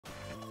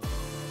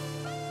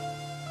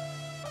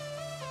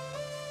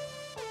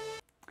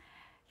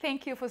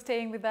Thank you for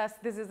staying with us.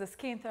 This is the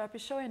Skin Therapy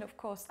Show, and of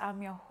course,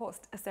 I'm your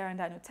host,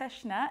 Sarandanu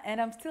Teshna,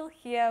 and I'm still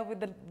here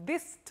with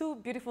these two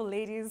beautiful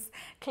ladies,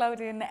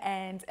 Claudine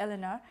and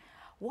Eleanor.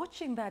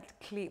 Watching that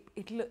clip,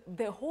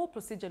 the whole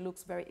procedure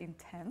looks very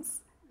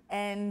intense,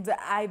 and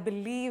I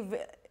believe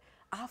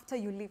after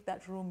you leave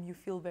that room, you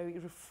feel very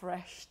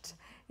refreshed.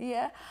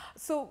 Yeah.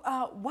 So,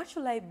 what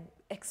should I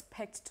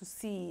expect to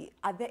see?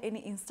 Are there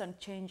any instant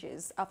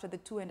changes after the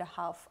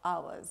 2.5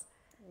 hours,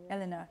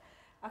 Eleanor?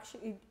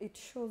 Actually, it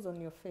shows on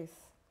your face.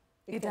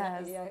 It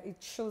does? Yeah, it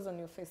shows on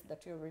your face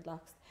that you're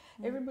relaxed.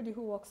 Everybody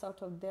who walks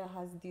out of there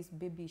has this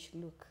babyish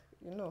look,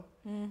 you know.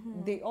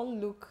 They all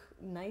look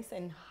nice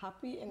and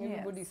happy, and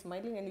everybody's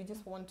smiling, and you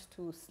just want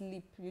to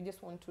sleep. You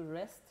just want to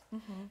rest.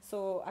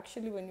 So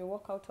actually, when you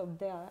walk out of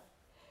there,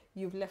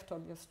 you've left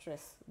all your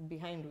stress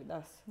behind with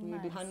us.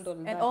 Nice. We handle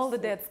that. And all the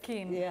dead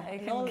skin. Yeah,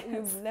 and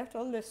you've left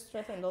all the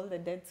stress and all the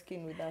dead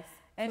skin with us.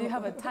 And you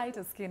have a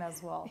tighter skin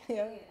as well.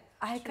 Yeah.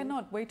 I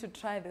cannot wait to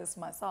try this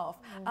myself.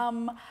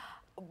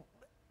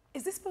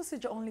 Is this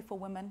procedure only for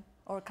women,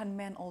 or can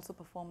men also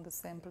perform the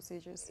same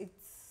procedures?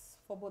 It's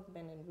for both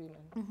men and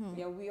women.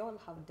 Yeah, we all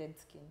have dead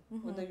skin,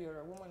 whether you're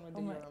a woman, whether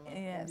you're a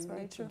man. Yes, and you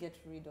very need true. to get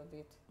rid of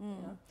it.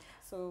 Yeah?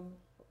 So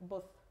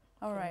both.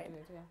 All right. Do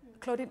it, yeah.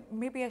 Claudine,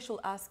 maybe I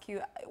should ask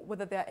you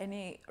whether there are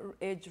any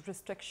age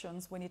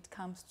restrictions when it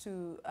comes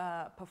to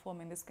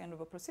performing this kind of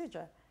a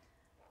procedure.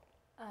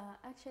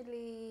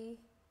 Actually,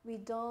 we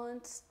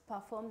don't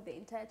perform the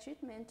entire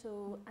treatment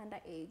to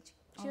underage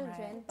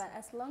children, but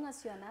as long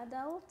as you're an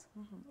adult,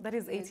 that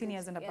is 18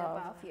 years and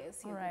above.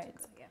 Yes, all right.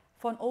 go, yeah.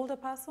 For an older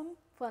person?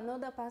 For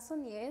another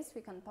person, yes, we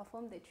can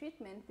perform the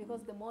treatment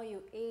because the more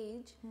you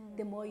age,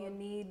 the more you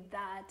need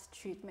that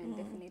treatment,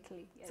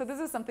 definitely. Yes. So this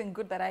is something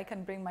good that I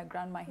can bring my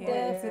grandma here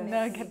Definitely.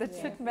 and get the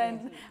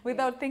treatment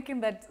without thinking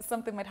that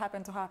something might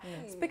happen to her.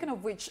 Speaking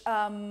of which,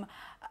 are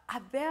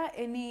there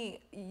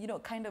any,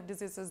 kind of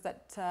diseases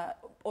that,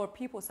 or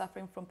people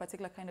suffering from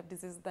particular kind of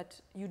disease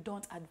that you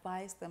don't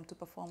advise them to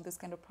perform this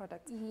kind of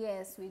product?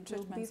 Yes, we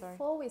do.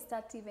 Before we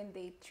start even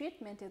the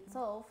treatment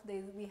itself,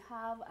 we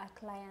have a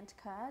client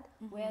card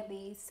where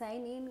they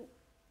sign in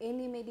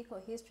any medical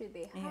history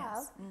they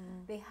have.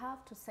 They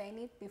have to sign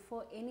it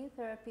before any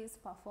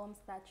therapist performs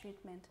that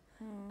treatment.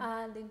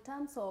 And in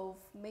terms of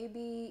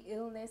maybe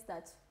illness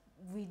that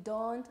we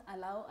don't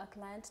allow a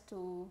client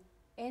to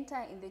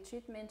enter in the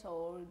treatment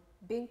or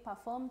being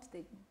performed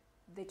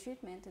the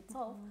treatment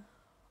itself,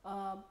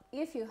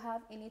 if you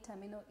have any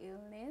terminal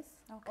illness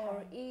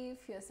or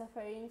if you're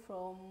suffering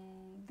from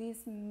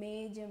this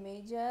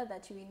major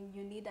that you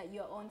need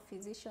your own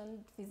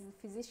physician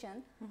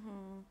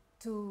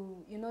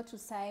to to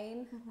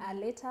sign a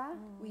letter,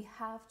 we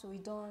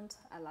don't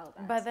allow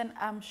that. But then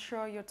I'm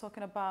sure you're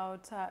talking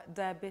about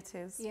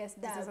diabetes. Yes,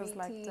 diseases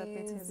like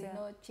diabetes,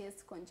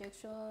 chest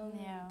congestion.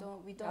 Yeah.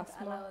 We don't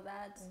allow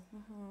that.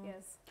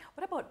 Yes.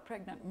 What about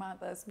pregnant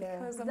mothers?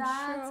 Because I'm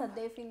that's sure a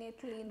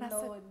definitely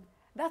no.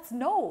 That's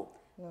no.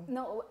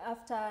 No,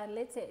 after,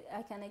 let's say,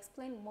 I can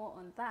explain more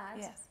on that.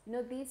 Yes.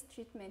 This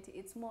treatment,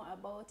 it's more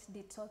about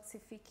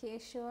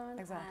detoxification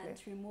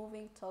and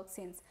removing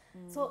toxins.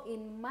 So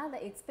in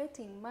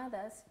expecting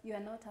mothers, you are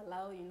not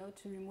allowed,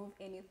 to remove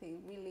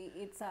anything. Really,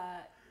 it's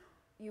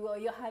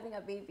you're having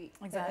a baby.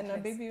 Exactly. And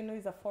a baby,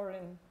 is a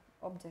foreign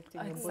object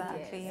in your body.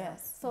 Exactly,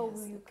 yes. So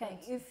you can,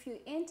 if you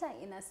enter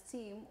in a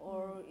steam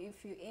or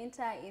if you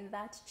enter in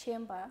that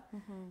chamber,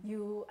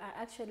 you are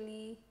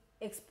actually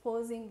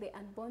exposing the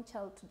unborn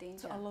child to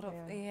danger. So a lot of,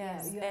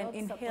 and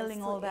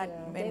inhaling all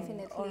that.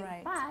 Definitely. All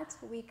right. But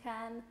we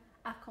can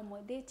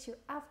accommodate you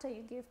after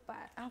you give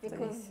birth.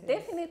 Because Yes.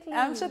 definitely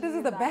I'm sure this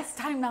is the best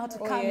time now to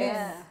come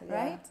in,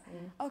 right?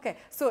 Okay,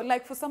 so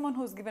like for someone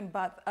who's given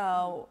birth,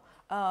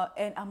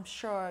 and I'm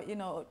sure,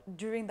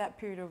 during that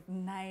period of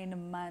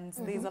 9 months,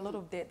 there's a lot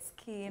of dead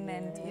skin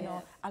and,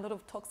 a lot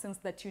of toxins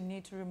that you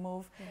need to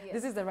remove.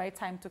 This is the right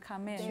time to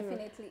come in.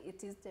 Definitely,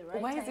 it is the right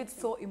time. Why is it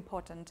so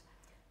important?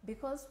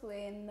 Because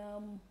when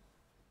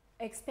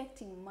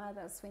expecting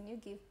mothers, when you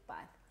give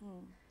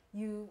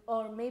birth,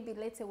 or maybe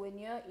let's say when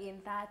you're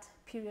in that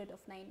period of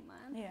 9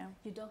 months,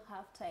 you don't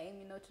have time,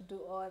 to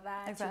do all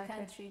that. Exactly. You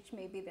can't reach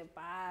maybe the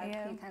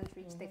back, you can't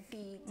reach the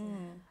feet.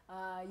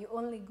 You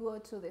only go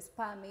to the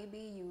spa, maybe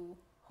you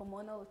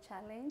hormonal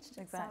challenged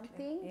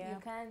something. You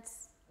can't,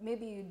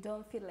 maybe you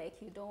don't feel like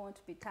you don't want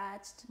to be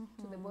touched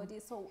to the body.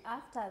 So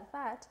after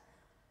that,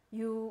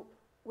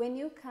 when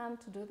you come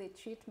to do the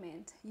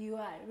treatment, you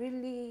are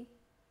really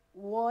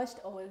washed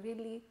or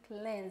really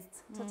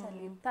cleansed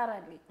totally,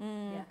 thoroughly.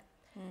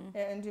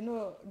 And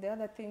the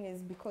other thing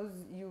is because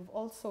you've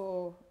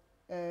also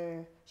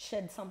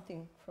shed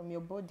something from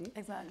your body,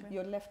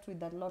 you're left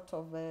with a lot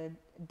of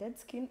dead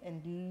skin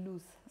and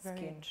loose skin.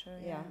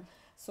 Very true,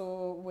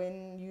 So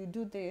when you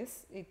do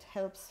this, it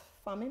helps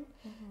famine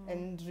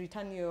and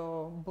return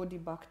your body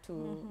back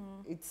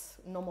to its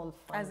normal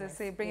fun. As I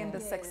say, bringing the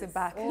Yes. sexy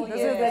back. Oh, This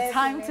yes. is the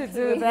time to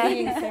do that.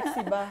 Bringing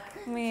sexy back.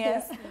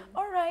 Yes.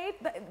 All right.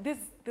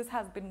 This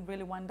has been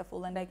really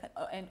wonderful, and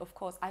and of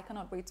course I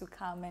cannot wait to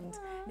come and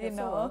you You're so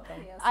know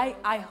welcome. You're so I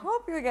welcome.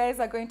 hope you guys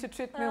are going to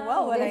treat me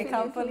well when I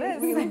come for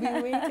this. We'll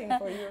be waiting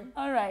for you.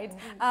 All right.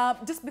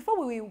 Just before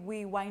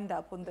we wind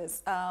up on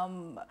this,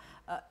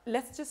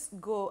 let's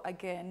just go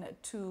again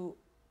to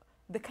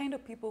the kind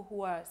of people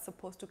who are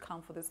supposed to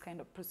come for this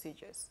kind of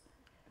procedures.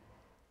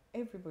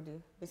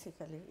 Everybody,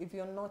 basically. If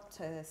you're not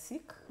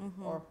sick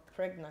or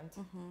pregnant,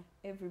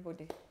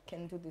 everybody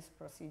can do this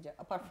procedure,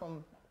 apart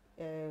from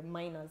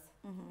minors.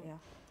 Yeah.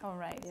 All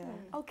right.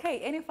 Yeah. Okay.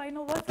 Any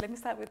final words? Let me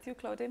start with you,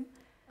 Claudine.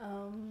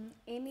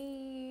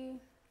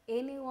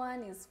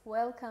 Anyone is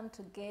welcome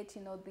to get,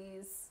 you know,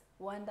 this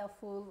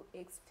wonderful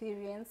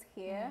experience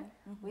here,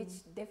 which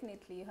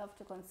definitely you have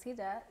to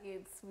consider.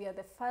 We are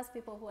the first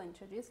people who are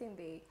introducing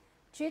the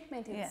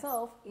treatment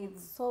itself.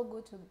 It's so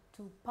good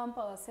to pump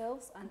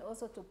ourselves and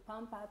also to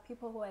pamper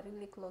people who are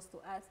really close to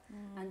us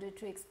and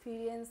to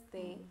experience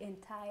the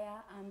entire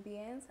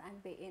ambience and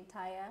the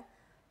entire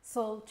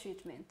soul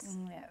treatment.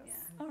 Yes.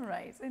 Yeah. All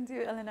right. And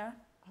you, Eleanor?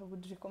 I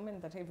would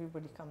recommend that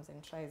everybody comes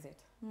and tries it.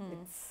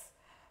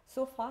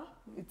 So far,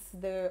 it's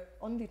the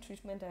only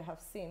treatment I have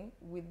seen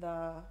with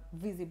a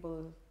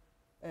visible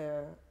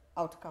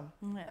outcome.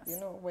 Yes. You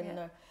know,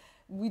 when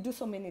we do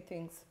so many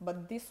things,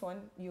 but this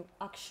one you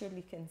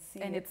actually can see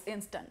And it. it's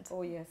instant.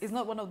 Oh yes. It's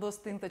not one of those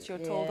things that you're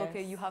told,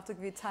 okay, you have to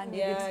give it time,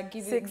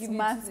 give 6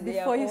 months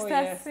before you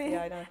start seeing.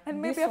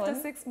 And maybe This after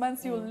one, 6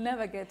 months, you'll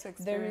never get to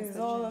experience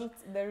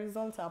the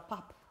results are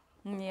pap.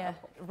 Yeah,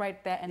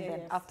 right there and then.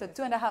 Yes, After yes.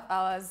 2.5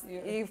 hours,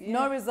 if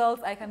no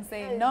results, I can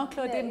say, no,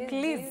 Claudine,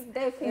 please.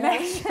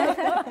 Definitely.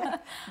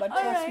 But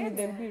trust me,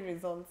 there'll be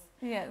results.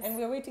 Yes. And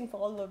we're waiting for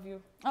all of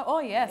you. Oh,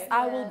 yes. Yeah.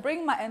 I will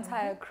bring my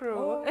entire crew.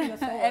 Oh, you're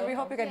so And we welcome.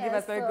 hope you can give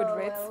us very good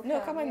rates. No,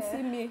 come and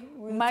see me.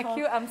 We'll Mark talk.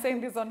 you, I'm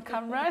saying this on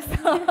camera.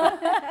 So.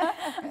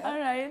 All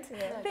right.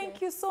 Yeah.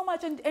 Thank you so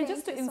much. And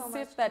just to you so insist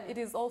much, that it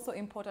is also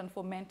important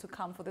for men to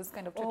come for this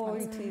kind of Oh,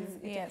 treatment. it is.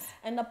 Yes.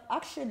 And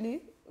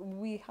actually,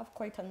 we have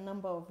quite a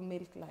number of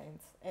male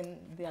clients, and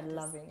they are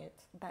loving it.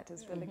 That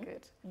is really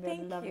good. They're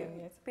Thank loving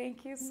you. it.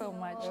 Thank you so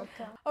much.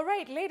 welcome. All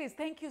right, ladies,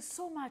 thank you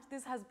so much.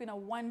 This has been a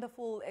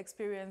wonderful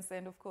experience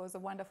and, of course, a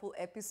wonderful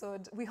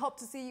episode. We hope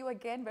to see you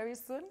again very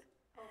soon.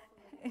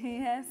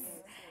 Yes.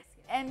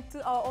 And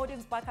to our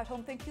audience back at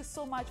home, thank you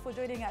so much for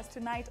joining us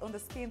tonight on the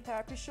Skin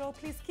Therapy Show.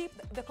 Please keep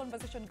the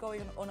conversation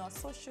going on our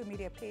social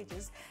media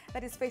pages.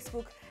 That is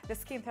Facebook, The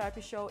Skin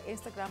Therapy Show,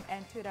 Instagram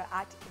and Twitter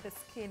at The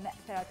Skin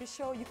Therapy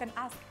Show. You can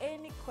ask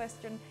any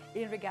question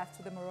in regards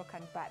to the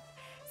Moroccan bath.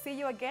 See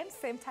you again,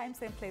 same time,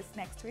 same place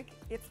next week.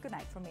 It's good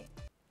night from me.